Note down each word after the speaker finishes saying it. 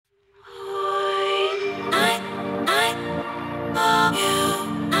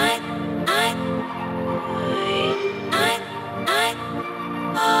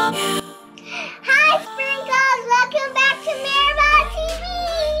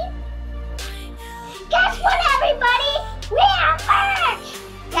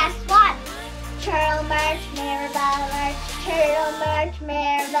Turtle merch,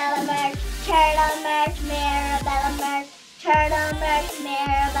 Mirabella merch. Turtle merch, Mirabella merch. Turtle merch,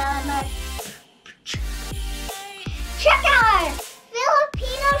 Mirabella merch. Check out our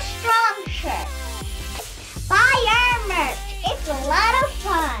Filipino strong shirt. Buy our merch. It's a lot of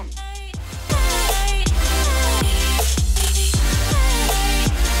fun.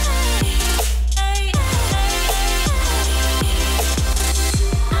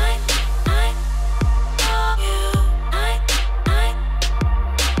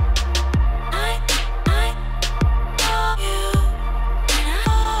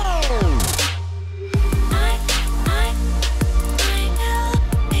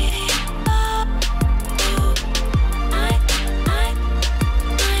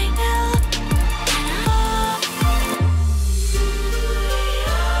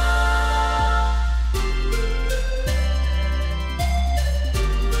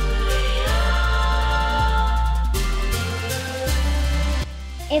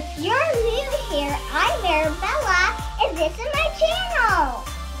 If you're new here, I'm Mirabella, and this is my channel.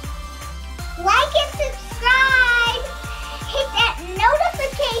 Like and subscribe. Hit that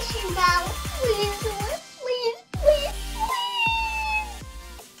notification bell. Please, please, please, please.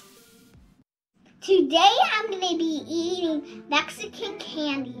 Today I'm going to be eating Mexican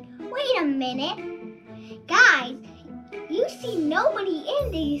candy. Wait a minute. Guys, you see nobody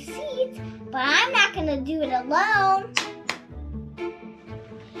in these seats, but I'm not going to do it alone.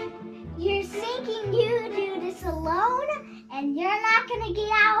 You're thinking you do this alone, and you're not gonna get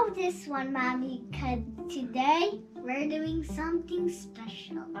out of this one, Mommy, because today we're doing something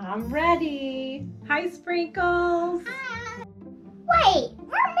special. I'm ready. Hi, Sprinkles. Hi. Wait,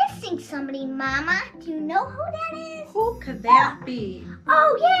 we're missing somebody, Mama. Do you know who that is? Who could that be?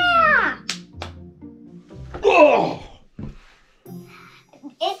 Oh, yeah. Oh!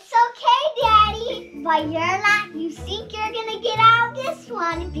 It's okay, Daddy, but you think you're gonna get out of this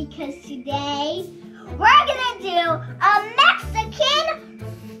one because today we're gonna do a Mexican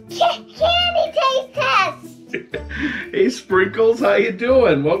candy taste test. Hey Sprinkles, how you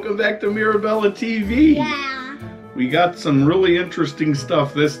doing? Welcome back to Mirabella TV. Yeah. We got some really interesting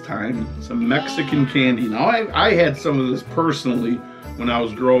stuff this time. Some Mexican candy. Now I had some of this personally when I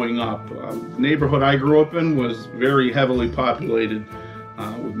was growing up. The neighborhood I grew up in was very heavily populated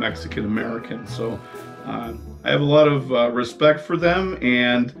with Mexican Americans, so I have a lot of respect for them,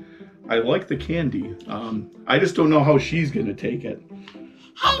 and I like the candy. I just don't know how she's gonna take it.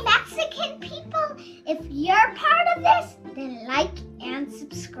 Hey Mexican people, if you're part of this, then like and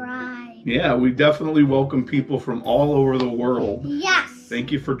subscribe. Yeah, we definitely welcome people from all over the world. Yes.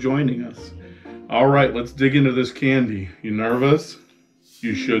 Thank you for joining us. All right, let's dig into this candy. You nervous?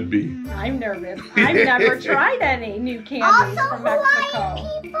 You should be. I'm nervous. I've never tried any new candies Also, from Mexico.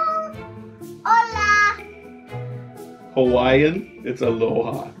 Hawaiian people, hola. Hawaiian? It's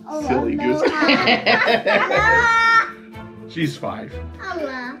aloha. Silly goose. Aloha. She's 5.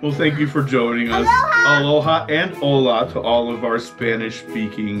 Hola. Well, thank you for joining us. Aloha. Aloha and hola to all of our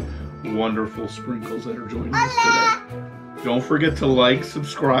Spanish-speaking wonderful Sprinkles that are joining us today. Don't forget to like,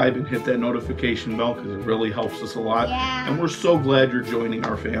 subscribe, and hit that notification bell because it really helps us a lot. Yeah. And we're so glad you're joining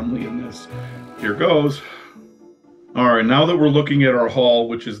our family in this. Here goes. All right, now that we're looking at our haul,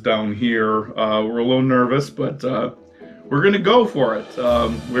 which is down here, we're a little nervous, but we're going to go for it.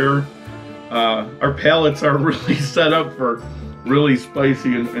 Our palates are really set up for really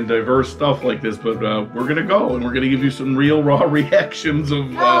spicy and diverse stuff like this, but we're going to go, and we're going to give you some real raw reactions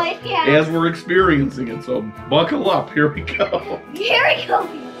of as we're experiencing it. So buckle up. Here we go. Here we go.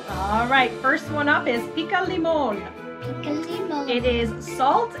 All right, first one up is pica limon. Pica limon. It is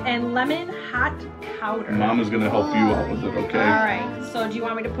salt and lemon hot powder. Mama's going to help you out with it, okay? All right, so do you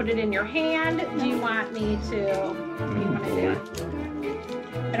want me to put it in your hand? Do you want me to, what do you want to do?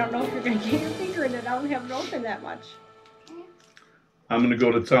 I don't know if you're going to get your finger in it. I don't have it open that much. I'm going to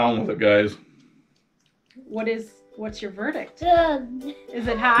go to town with it, guys. What's your verdict? Good. Is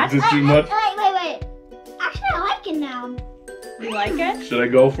it hot? Is it too much? Wait. Actually, I like it now. You like it? Should I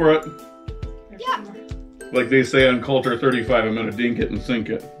go for it? There's Yeah. some more. Like they say on Culture 35, I'm going to dink it and sink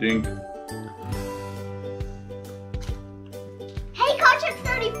it. Dink. Hey, Culture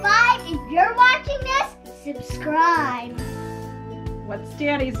 35, if you're watching this, subscribe. What's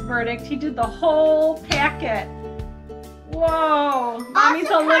Daddy's verdict? He did the whole packet. Whoa, Mommy's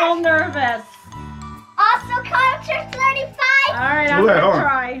a little nervous. Also, Culture 35. All right, I'm Okay, gonna hold on.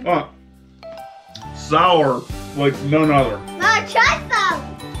 try. Sour like none other. Try some.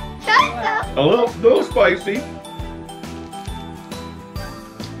 Try some. A little spicy.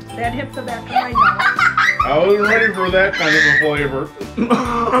 That hit the back of my nose. I wasn't ready for that kind of a flavor.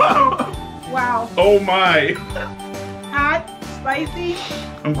 Wow. Oh my. Hot? spicy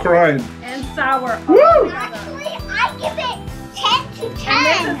I'm crying. and sour. Woo! Actually, I give it 10 to And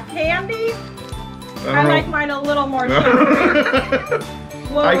 10. this is candy. I don't like know. mine a little more sugary.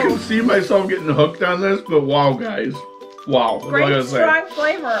 Whoa. I can see myself getting hooked on this, but wow, guys. Wow. That's all I Great gotta say. strong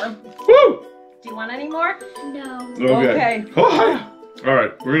flavor. Woo! Do you want any more? No. Okay. Okay. All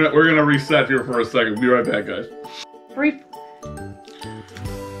right, we're gonna reset here for a second. Be right back, guys. Brief.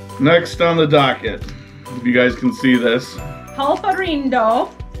 Next on the docket, if you guys can see this,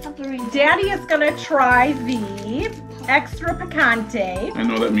 Polparindo. Daddy is gonna try the extra picante. I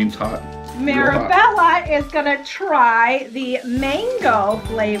know that means hot. Mirabella is gonna try the mango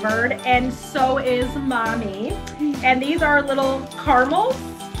flavored, and so is Mommy. And these are little caramels,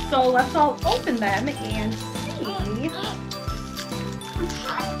 so let's all open them and see.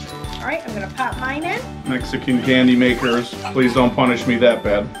 All right, I'm gonna pop mine in. Mexican candy makers, please don't punish me that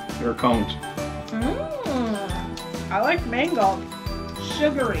bad. Here it comes. I like mango.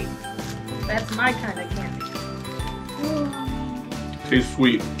 Sugary. That's my kind of candy. Tastes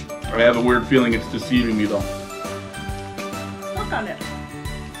sweet. I have a weird feeling it's deceiving me though. Look on it.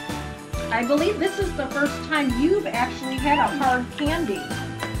 I believe this is the first time you've actually had a hard candy.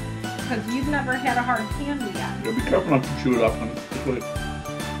 Because you've never had a hard candy yet. Yeah, be careful not to chew it up, honey. Just wait.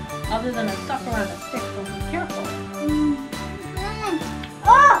 Other than a sucker on a stick, so be careful.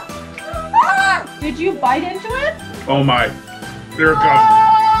 Did you bite into it? Oh my. There it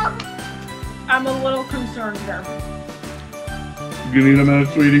comes. I'm a little concerned here. You need a minute,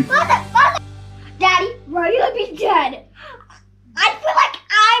 sweetie? Daddy, ready to be dead. I feel like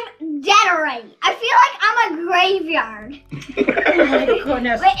I'm dead already. I feel like I'm a graveyard. Oh my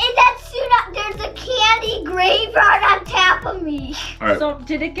goodness. But in that suit, there's a candy graveyard on top of me. All right. So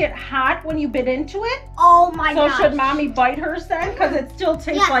did it get hot when you bit into it? Oh my So gosh. should Mommy bite hers then? Because it still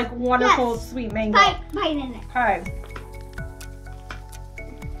tastes Yes, like wonderful yes. sweet mango. Bite in it. Okay.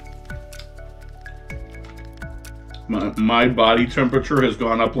 My body temperature has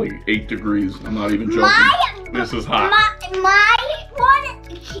gone up like 8 degrees. I'm not even joking. This is hot. My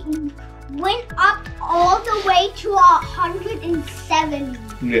one went up all the way to 170.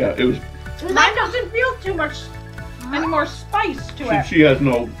 Yeah, it was. Mine doesn't feel too much any more spice to it. She has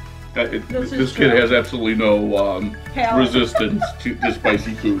no. This kid has absolutely no Palate. resistance to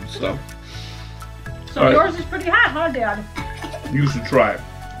spicy food. So So all right. yours is pretty hot, huh, Dad? you should try it.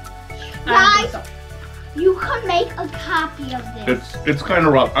 I think so. You can make a copy of this. It's kind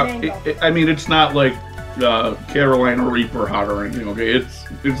of rough. Mango. I mean, it's not like Carolina Reaper hot or anything. Okay,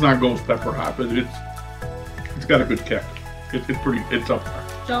 it's not ghost pepper hot, but it's got a good kick. It's up there.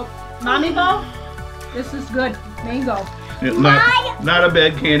 So, Mommy Bo, this is good. Mango. Not a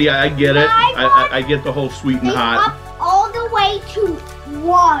bad candy. I get it. I get the whole sweet and It's hot. up all the way to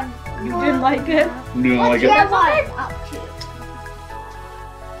 1. You didn't like it? You know, What's like your it. one up to?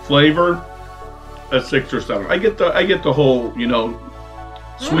 Flavor, a 6 or 7. I get the whole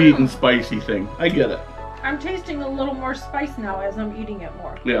sweet and spicy thing. I get it. I'm tasting a little more spice now as I'm eating it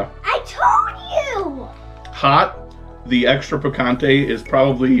more. Yeah. I told you. Hot. The extra picante is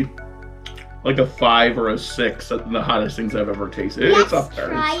probably like a 5 or a 6. The hottest things I've ever tasted. It's up there.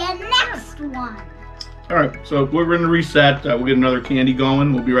 Let's try a next one. All right, so we're going to reset. We'll get another candy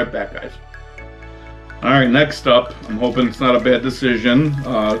going. We'll be right back, guys. All right, next up, I'm hoping it's not a bad decision.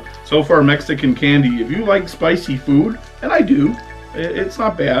 So far, Mexican candy. If you like spicy food, and I do, it's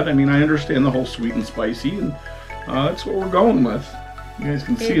not bad. I mean, I understand the whole sweet and spicy, and that's what we're going with. You guys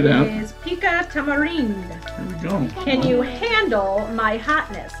can see that. It is pica tamarind. There we go. Can you handle my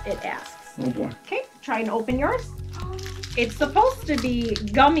hotness? It asks. Oh boy. Okay, try and open yours. It's supposed to be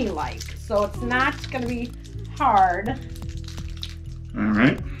gummy-like, so it's not going to be hard. All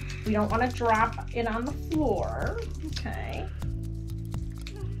right. We don't want to drop it on the floor. Okay.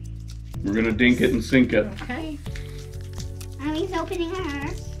 We're going to dink it and sink it. Okay. Mommy's opening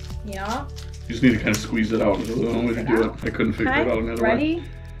hers. Yeah. You just need to kind of squeeze it out. There's the only way to do it. I couldn't figure it out another way. Ready?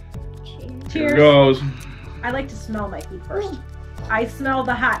 Here Cheers. it goes. I like to smell my food first. I smell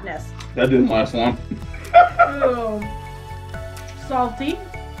the hotness. That didn't last long. Ooh. Salty.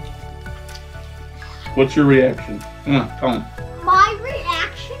 What's your reaction? Tell them. My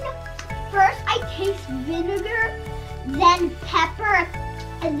reaction, first I taste vinegar, then pepper,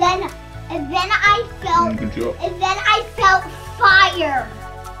 and then I felt fire.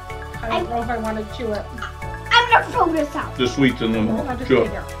 I don't know if I want to chew it. I'm gonna throw this out. The sweets in them. I'll just Sure.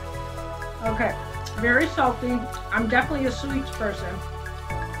 eat it. Okay. Very salty. I'm definitely a sweets person.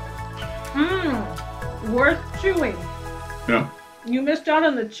 Mmm. Worth chewing. Yeah. You missed out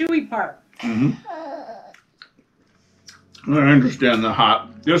on the chewy part. Mm-hmm. I understand the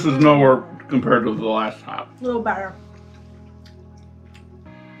hot. This is nowhere compared to the last hot. A little better.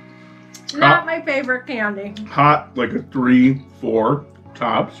 Not my favorite candy. Hot, like a 3, 4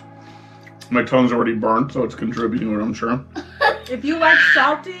 tops. My tongue's already burnt, so it's contributing to it, I'm sure. If you like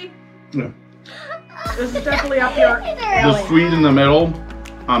salty, Yeah. this is definitely up your The alley. sweet in the middle,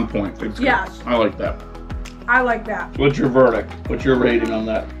 on point. It's good. Yes. I like that. I like that. What's your verdict? What's your rating on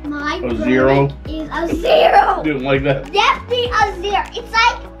that? My A 0? verdict is a 0. Didn't like that? Definitely a 0. It's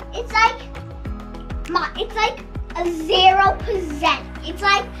like a 0%. It's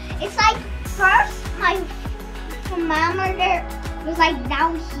like first my thermometer was like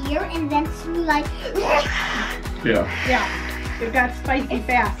down here, and then it's like. Yeah. Yeah. It got spicy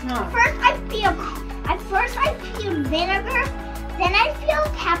fast, huh? First I feel vinegar, then I feel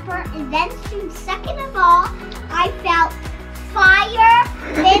pepper, and then second of all, I felt fire,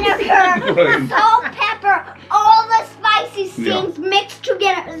 vinegar, Right. salt, pepper, all the spicy things mixed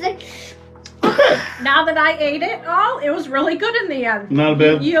together. It's like, Now that I ate it all, it was really good in the end. Not a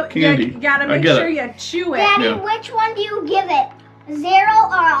bad You candy. gotta I make get sure it. you chew it. Daddy, Yeah. which one do you give it? 0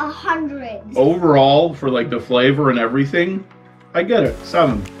 or 100? Overall, for like the flavor and everything, I get it.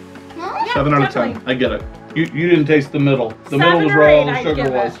 7. Huh? 7 out of 10. definitely. I get it. You didn't taste the middle. The 7 middle was or where 8, all the I'd sugar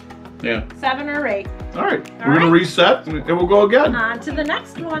give was. it. Yeah. 7 or 8. All right. All We're gonna right. reset and we'll go again. On to the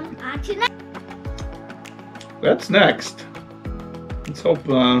next one. That's next. Let's hope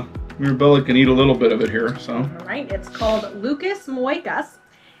Mirabella can eat a little bit of it here. So. All right, it's called Lucas Muecas,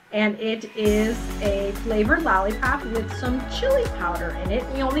 and it is a flavored lollipop with some chili powder in it.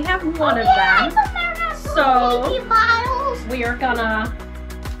 We only have one of them, so bottles. we are gonna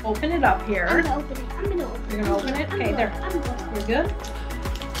open it up I'm here. gonna open it. You're gonna open it? Okay, there. I'm good. You're good?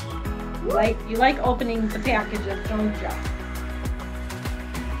 You like opening the packages, don't you?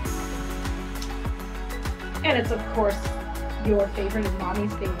 And it's, of course, your favorite and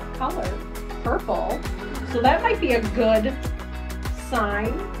Mommy's favorite color, purple. So that might be a good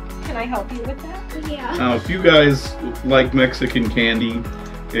sign. Can I help you with that? Yeah. Now, if you guys like Mexican candy,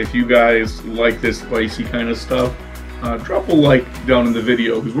 if you guys like this spicy kind of stuff, drop a like down in the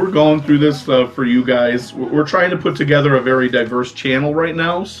video, because we're going through this for you guys. We're trying to put together a very diverse channel right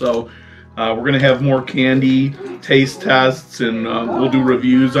now, so we're going to have more candy taste tests, and we'll do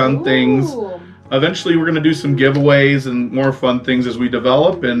reviews on things. Ooh. Eventually, we're going to do some giveaways and more fun things as we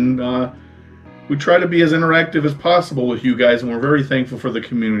develop, and we try to be as interactive as possible with you guys, and we're very thankful for the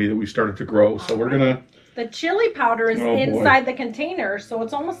community that we started to grow. So we're going to... The chili powder is Oh, boy. inside the container, so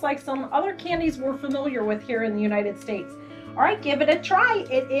it's almost like some other candies we're familiar with here in the United States. All right, give it a try.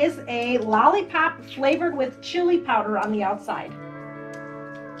 It is a lollipop flavored with chili powder on the outside.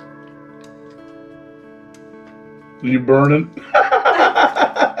 You burning?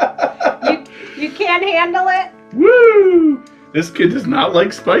 You can't handle it? Woo! This kid does not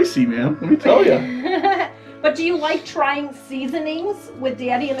like spicy, man. Let me tell you. But do you like trying seasonings with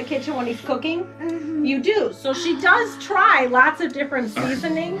Daddy in the kitchen when he's cooking? Mm-hmm. You do. So she does try lots of different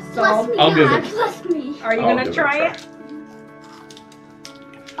seasonings. Plus So me, I'll give Dad, it. plus me. are you I'll going give to it a try try. it?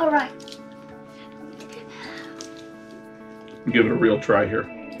 All right. Give it a real try here.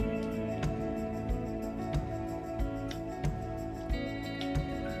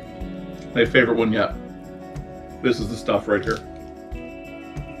 My favorite one yet. This is the stuff right here.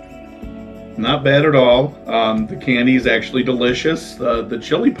 Not bad at all. The candy is actually delicious. The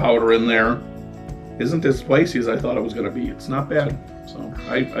chili powder in there isn't as spicy as I thought it was going to be. It's not bad. So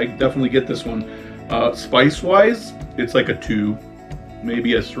I definitely get this one. Spice-wise, it's like a 2,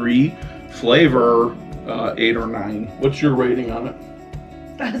 maybe a 3. Flavor, 8 or 9. What's your rating on it?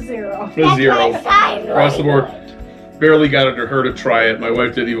 A 0. A 0. my sign Across the board. Barely got her to try it. My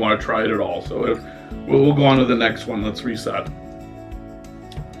wife didn't even want to try it at all. So we'll go on to the next one. Let's reset.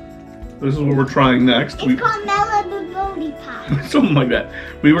 This is what we're trying next. It's called Mirabella Pop. Something like that.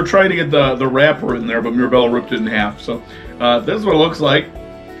 We were trying to get the wrapper in there, but Mirabella ripped it in half. So this is what it looks like.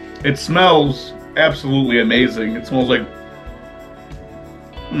 It smells absolutely amazing. It smells like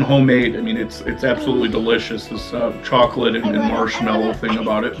homemade. I mean, it's absolutely delicious. This chocolate and marshmallow thing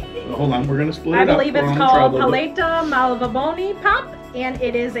about it. Hold on, we're gonna split I it up. believe We're it's gonna try a called little bit. Paleta Malvaboni Pop, and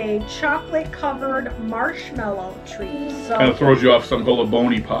it is a chocolate-covered marshmallow treat. So, Kind of throws you off some called a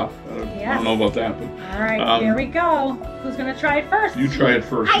bony pop. I Yes. don't know about that, but all right, here we go. Who's gonna try it first? you try it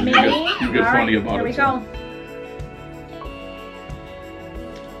first. And Me? you get All funny right, about here it. we so. go.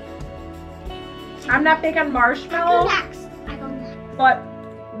 I'm not big on I go marshmallow, next. I go next. but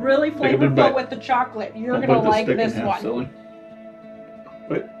really Take a big flavorful bite. with the chocolate. You're Don't gonna put the like stick in this half, one. silly.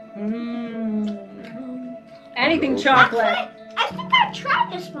 Wait. Anything chocolate. I think I've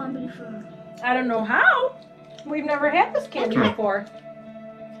tried this one before. I don't know how. We've never had this candy Okay. before.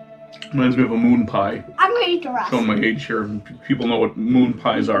 Reminds me of a moon pie. I'm gonna eat the rest. Showing my age here. People know what moon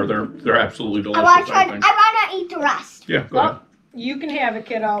pies are. They're absolutely delicious. I wanna eat the rest. Yeah, go ahead. You can have it,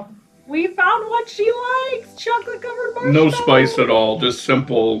 kiddo. We found what she likes. Chocolate covered marshmallows. No spice at all. Just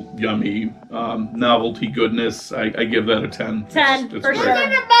simple, yummy, novelty goodness. I give that a 10. 10 It's for great. sure. This is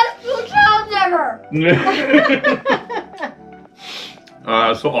the best food challenge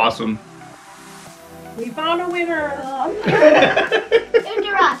ever. So awesome. We found a winner. Eat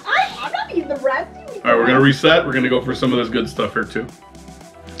the rest. I'm not eating the rest. All right, we're gonna reset. We're gonna go for some of this good stuff here too.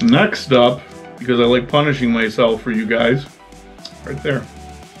 Next up, because I like punishing myself for you guys, right there.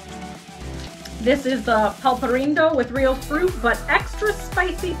 This is the pulparindo with real fruit, but extra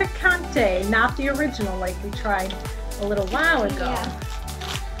spicy picante, not the original like we tried a little while ago. Yeah.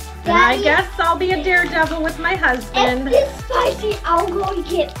 And I Daddy, guess I'll be a daredevil with my husband. if it's spicy, I'll go and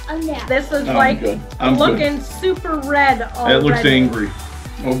get a nap. This is I'm like good. I'm looking super red already. That looks angry.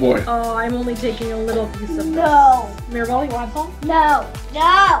 Oh boy. Oh, I'm only taking a little piece of this. No. Mirabella, you want some? No.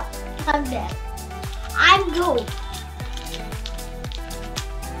 I'm dead. I'm good.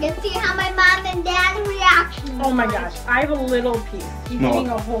 Let's see how my mom and dad react. Oh my gosh, I have a little piece. He's Smell eating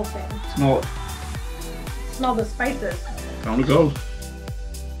it. a whole thing. Smell it. Smell the spices. Down it goes.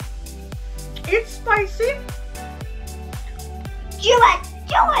 It's spicy. Do it.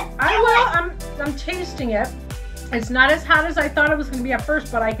 I'm tasting it. It's not as hot as I thought it was going to be at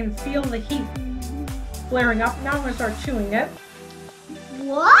first, but I can feel the heat flaring up. Now I'm going to start chewing it.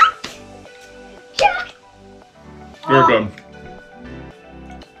 What? Jack. Very good.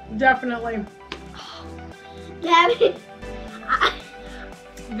 Definitely. Daddy,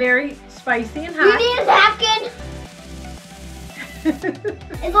 Very spicy and you hot. need a napkin?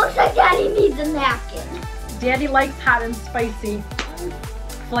 It looks like Daddy needs a napkin. Daddy likes hot and spicy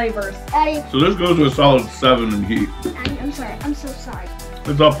flavors. Daddy, So this goes to a solid 7 in heat. I'm sorry. I'm so sorry.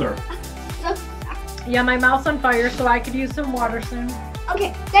 It's up there. So sorry. Yeah, my mouth's on fire, so I could use some water soon.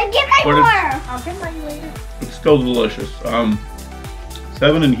 Okay, then get my But more. I'll get mine later. It's still delicious.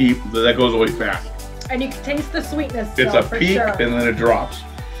 7 in heat. That goes away fast. And you can taste the sweetness It's still, a for peak sure. and then it drops.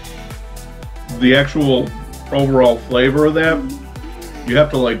 The actual overall flavor of that, you have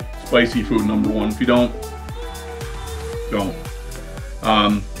to like spicy food, number one. If you don't.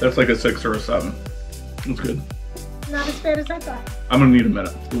 That's like a 6 or a 7. That's good. Not as bad as I thought. I'm gonna need a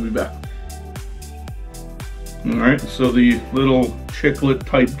minute. We'll be back. All right, so the little chiclet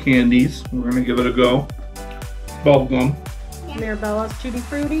type candies, we're gonna give it a go. Bubble gum. Mirabella's Tutti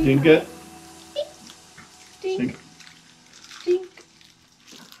Frutti. Dink it. Dink. Dink.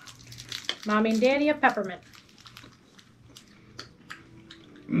 Mommy and Daddy a peppermint.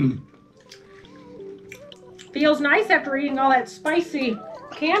 Mm, Feels nice after eating all that spicy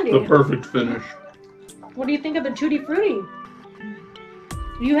candy. the perfect finish. What do you think of the Tutti Frutti?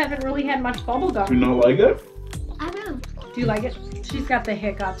 You haven't really had much bubble Do you gum. not like it? I know. Do you like it? She's got the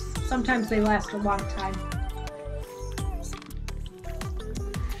hiccups. Sometimes they last a long time.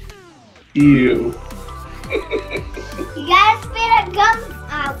 Ew. You gotta spit a gum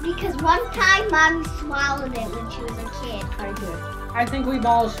out because one time Mommy swallowed it when she was a kid. I did. I think we've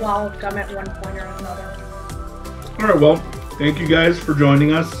all swallowed gum at one point or another. All right, well, thank you guys for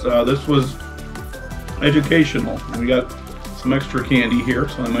joining us. This was educational. We got some extra candy here,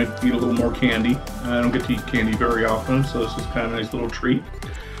 so I might eat a little more candy. I don't get to eat candy very often, so this is kind of a nice little treat.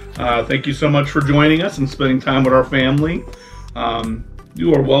 Thank you so much for joining us and spending time with our family.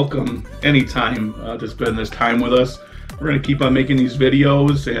 You are welcome anytime to spend this time with us. We're going to keep on making these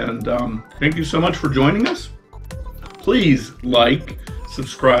videos, and thank you so much for joining us. Please like,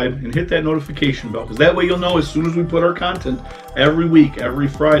 subscribe, and hit that notification bell, because that way you'll know as soon as we put our content every week, every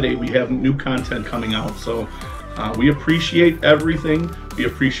Friday, we have new content coming out. So we appreciate everything. We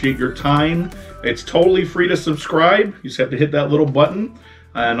appreciate your time. It's totally free to subscribe. You just have to hit that little button,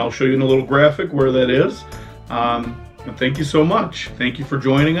 and I'll show you in a little graphic where that is. And thank you so much. Thank you for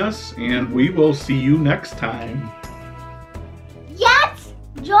joining us, and we will see you next time. Yes!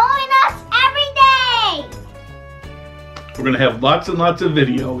 Join us every day! We're going to have lots and lots of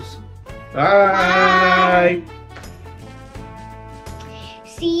videos. Bye.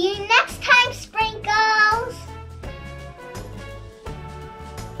 See you next time, Sprinkles!